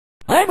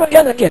I'm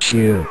gonna get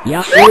you,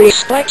 you furry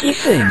spiky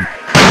thing.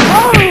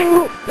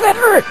 Oh, that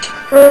hurt.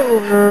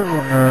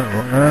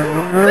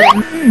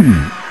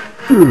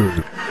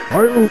 Good.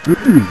 I hope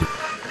it did.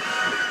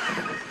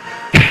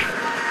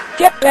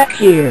 Get back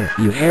here,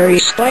 you hairy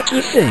spiky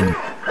thing.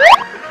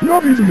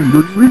 Not even in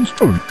the green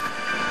skunk.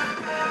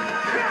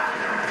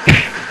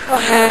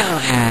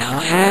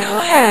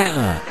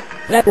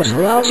 That was a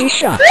lousy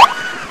shot.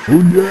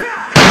 Oh yeah?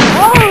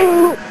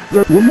 Oh!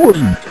 That one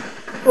wasn't.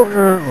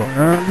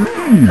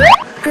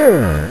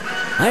 Grr,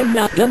 I'm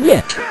not done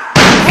yet.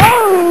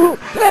 Oh!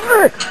 That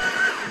hurt!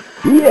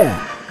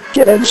 Yeah,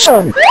 get in,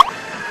 Sonic.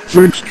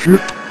 Thanks, Chip.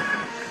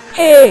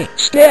 Hey,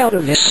 stay out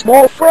of this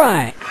small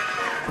fry.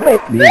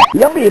 Make me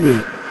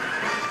yummy.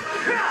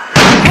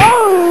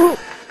 Oh!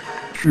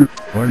 Chip,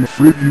 I'm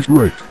afraid he's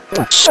right.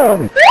 But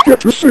Sonic,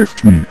 Get to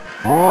safety.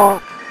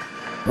 aw,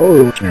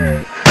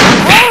 okay.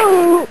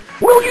 Oh!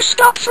 Will you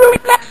stop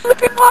throwing that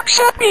flipping box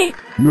at me?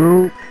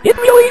 No. It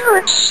really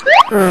hurts.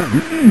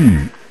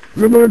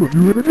 Then I will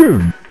do it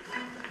again.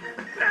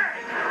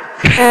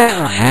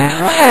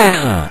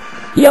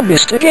 You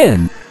missed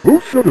again. Oh,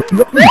 shut up,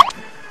 Yucky.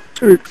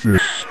 Take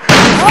this.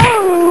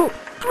 Oh!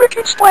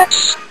 Cricket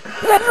splats!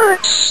 That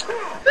hurts!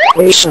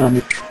 Hey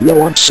Sonic, you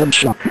want some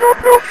shock? No,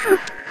 Chip.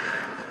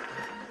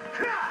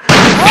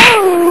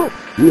 Oh!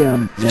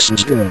 Yum, this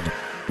is good.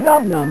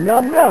 Nom nom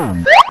nom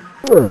nom.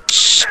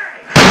 Hurts.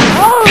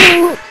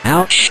 Oh!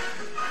 Ouch.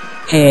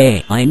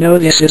 Hey, I know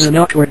this is an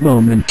awkward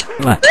moment,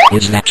 but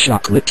is that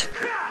chocolate?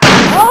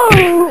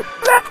 Oh!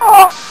 Let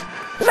off!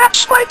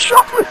 That's my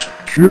chocolate!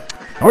 Chip,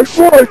 I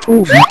thought I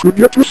told you to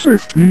get to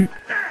safety.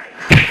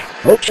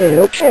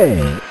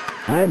 Okay.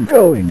 I'm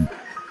going.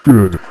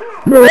 Good.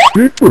 Now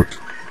stay put.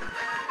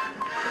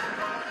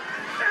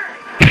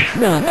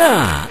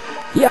 Nah.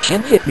 You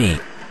can't hit me.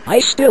 I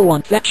still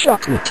want that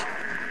chocolate.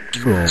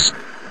 Drools.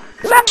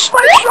 That's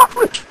my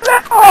chocolate!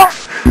 Let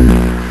off!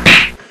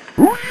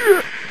 Oh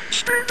yeah!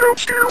 Stay down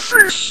to your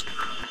face!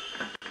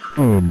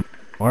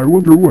 I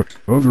wonder what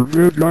other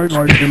bad guys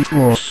I can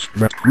cross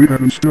that creep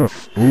and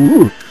stuff. Oh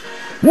look!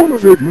 One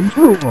of Eggman's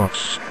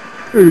robots!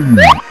 Hey you!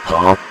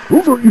 Huh?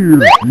 Over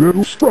here,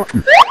 Metal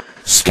Sprocket!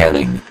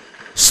 Scanning.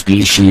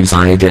 Species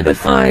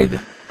identified.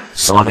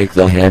 Sonic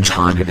the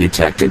Hedgehog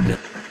detected.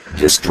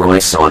 Destroy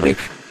Sonic.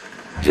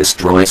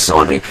 Destroy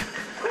Sonic.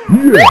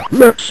 Yeah,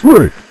 that's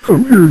right!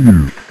 Come here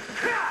you!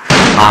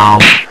 Ow!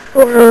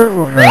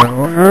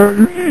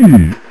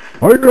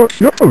 I got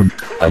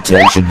jumped!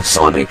 Attention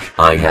Sonic,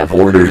 I have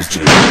orders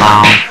to—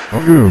 Ow! I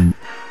am.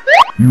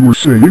 You were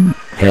saying?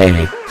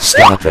 Hey,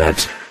 stop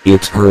it.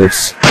 It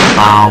hurts.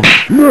 Ow!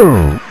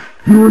 No!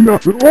 You are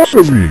not the boss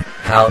of me!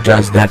 How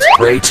does that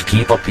crate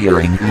keep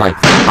appearing like—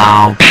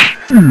 Ow!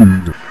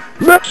 Dude,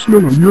 that's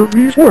none of your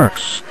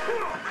beeswax!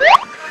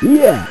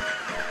 Yeah.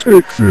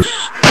 Take this.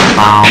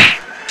 Ow!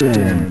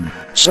 Damn.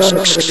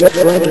 Sonic's a good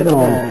friend and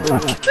all,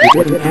 but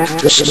you didn't have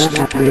to snap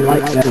at me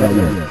like that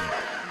earlier.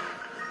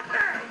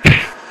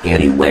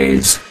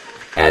 Anyways,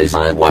 as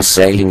I was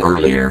saying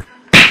earlier,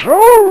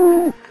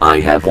 Oh! I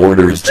have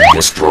orders to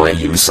destroy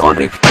you,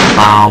 Sonic.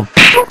 Ow!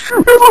 Don't you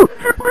ever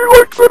hit me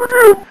like that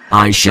again!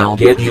 I shall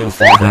get you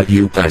for that,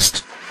 you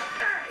pest.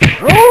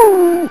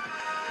 Oh!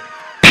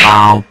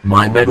 Ow,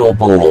 my metal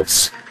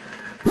bolts.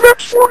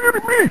 That's for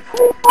hitting me,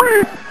 old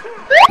brain!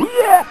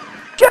 Yeah.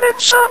 Get in,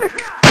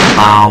 Sonic.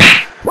 Ow!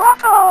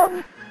 Rock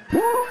on.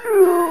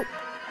 Woo-hoo.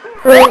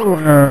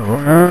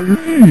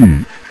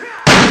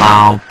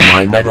 Ow,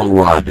 my metal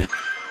rod.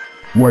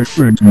 Why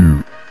thank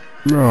you.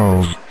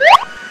 Now,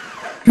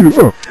 give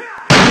up.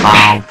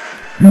 Ow!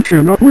 You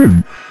cannot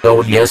win.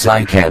 Oh yes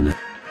I can.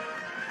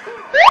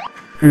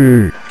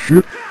 Hey,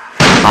 Chip.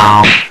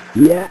 Ow!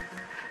 Yeah.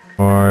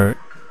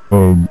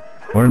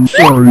 I'm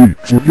sorry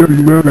for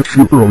getting mad at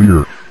you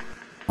earlier.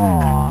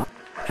 Aw.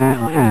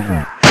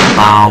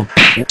 Ow!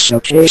 It's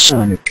okay,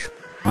 Sonic.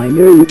 I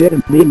knew you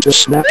didn't mean to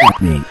snap at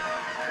me.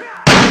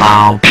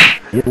 Ow!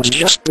 It was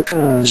just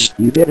because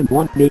you didn't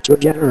want me to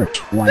get hurt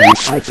while you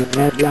fight the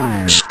bad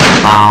guys.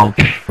 Ow!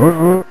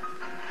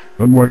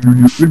 And why do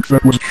you think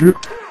that was Chip?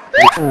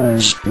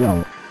 Because,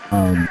 well,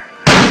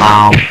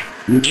 Ow!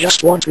 you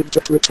just wanted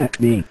to protect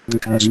me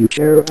because you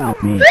care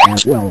about me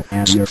as well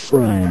as your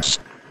friends.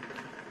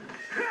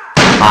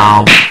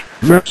 Ow!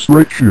 That's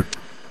right, Chip.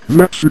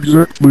 That's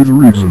exactly the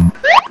reason.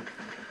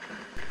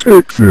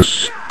 Take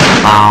this.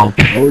 Ow!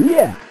 Oh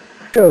yeah.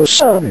 Go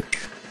Sonic.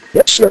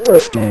 It's your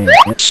birthday.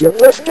 It's your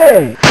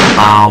birthday.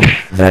 Ow!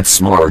 That's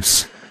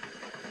smarts.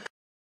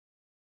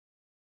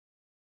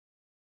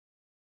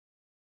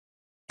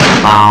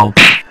 Ow!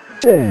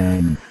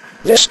 Dang.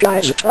 This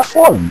guy's a tough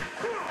one.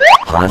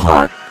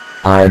 Haha.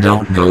 I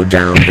don't go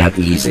down that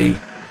easy.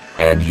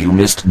 And you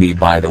missed me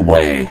by the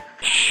way.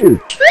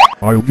 Shoot.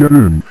 I'll get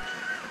in.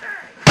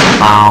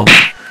 Ow!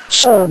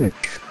 Sonic.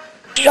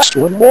 Just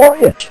one more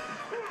hit.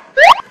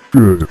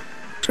 Good.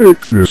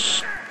 Take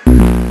this.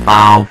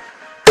 Ow!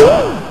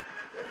 Oh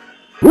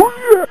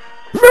yeah!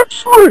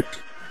 That's right!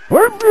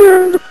 I'm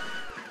dead!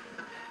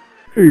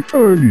 Hey,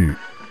 Tiny.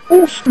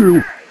 Hold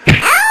still.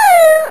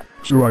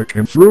 So I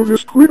can throw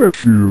this queen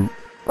at you.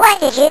 What?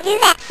 did you do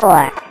that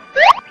for?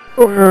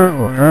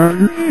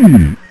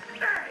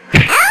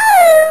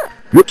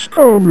 It's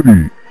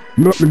comedy.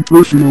 Nothing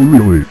personal,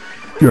 really.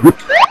 Get it?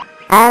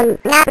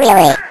 Not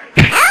really.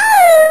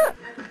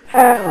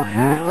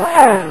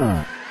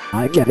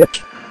 I get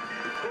it.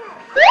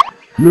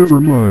 Never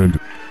mind.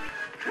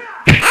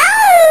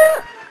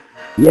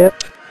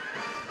 Yep.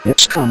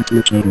 It's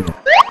complicated.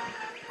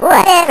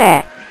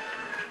 Whatever.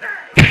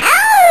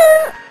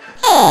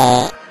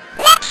 Hey,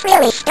 that's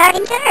really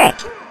starting to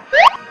hurt.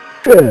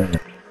 Good.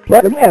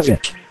 Let him have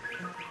it.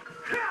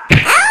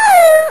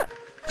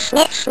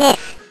 Sniff,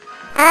 sniff.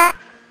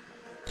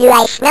 Do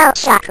I smell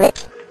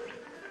chocolate?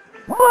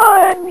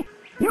 Mine!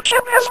 You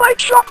can't have my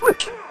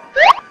chocolate!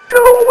 Go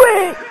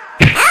away!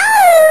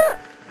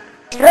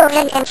 Drove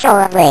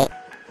uncontrollably.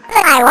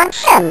 But I want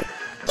some.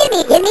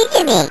 Gimme, gimme,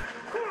 gimme.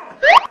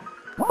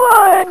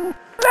 Mine!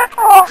 Back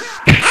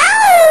off!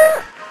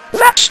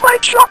 That's my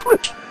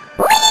chocolate!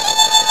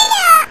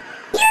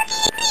 You're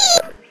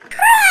eating!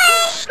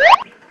 Crush!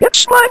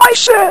 It's mine, I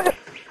said!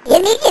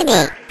 Gimme,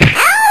 gimme.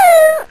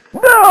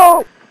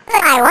 No!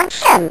 But I want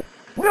some.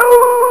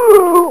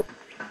 No!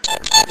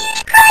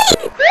 Continues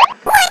crying.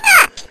 Why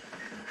not?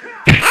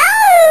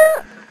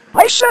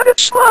 I said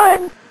it's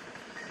mine!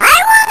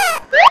 I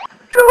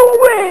Go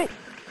away!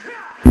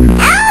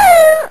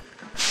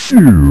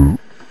 Phew.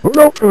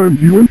 About time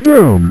you went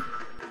down.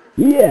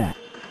 Yeah,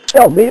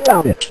 tell me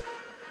about it.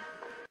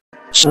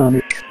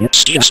 Sonic,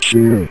 it's just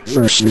you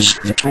versus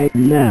the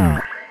Titan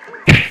now.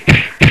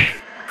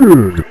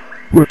 Good.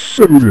 Let's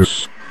settle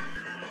this.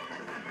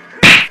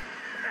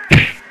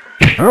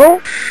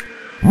 Ouch!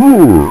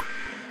 Roar!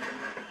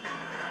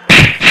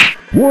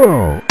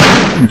 Wow,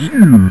 he's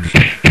huge.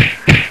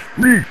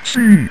 Me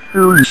see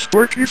very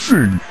spiky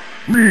thing.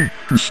 Me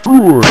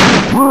destroy.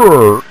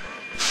 Roar!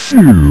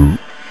 Phew,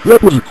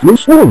 that was a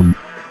close one.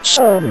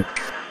 Sonic,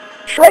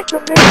 try to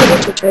make it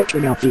into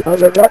taking out the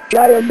other rock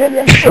guy and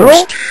minions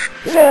first.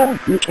 Then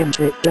you can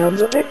take down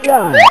the big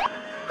guy.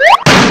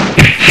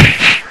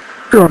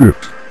 Got it.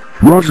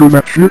 Roger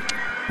that shit.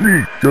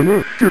 Me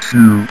gonna get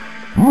you.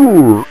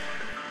 Roar!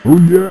 Oh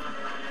yeah,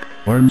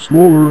 I'm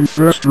smaller and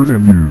faster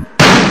than you.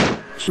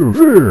 So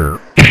there.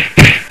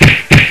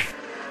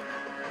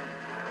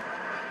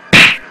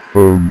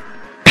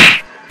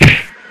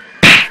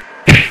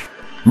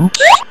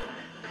 Oops.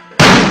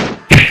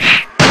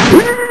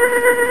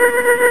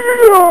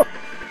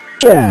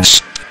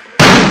 Yes.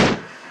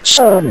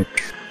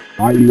 Sonic,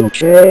 are you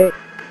okay?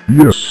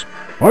 Yes,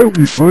 I'll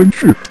be fine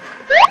shit.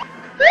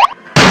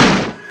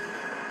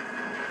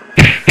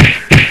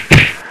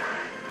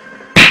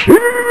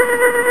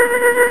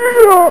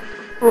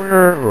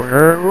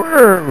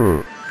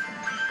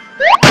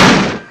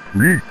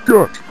 We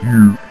got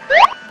you.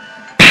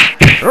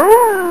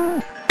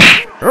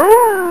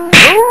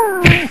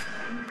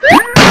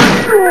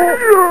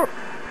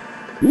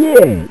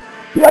 Yeah,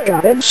 you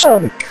got him,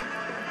 Sonic.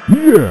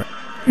 Yeah,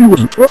 he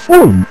was a tough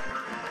one.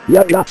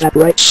 You got that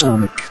right,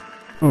 Sonic.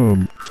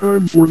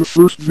 Time for the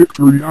first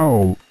victory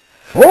owl.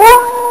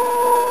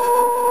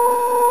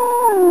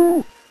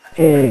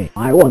 Hey,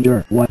 I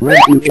wonder what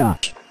rank you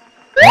got.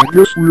 I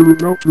guess we're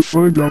about to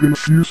find out in a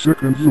few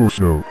seconds or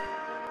so.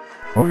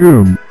 I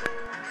am.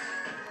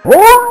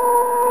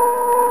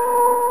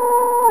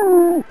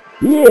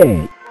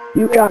 Yeah,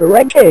 you got a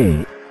rank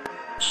A.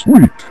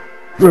 Sweet.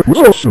 That was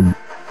awesome.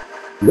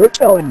 You're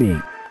telling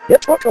me.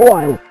 It took a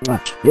while,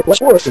 but it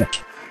was worth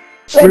it.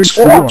 Thanks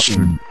for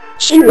watching.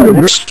 See you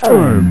next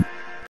time.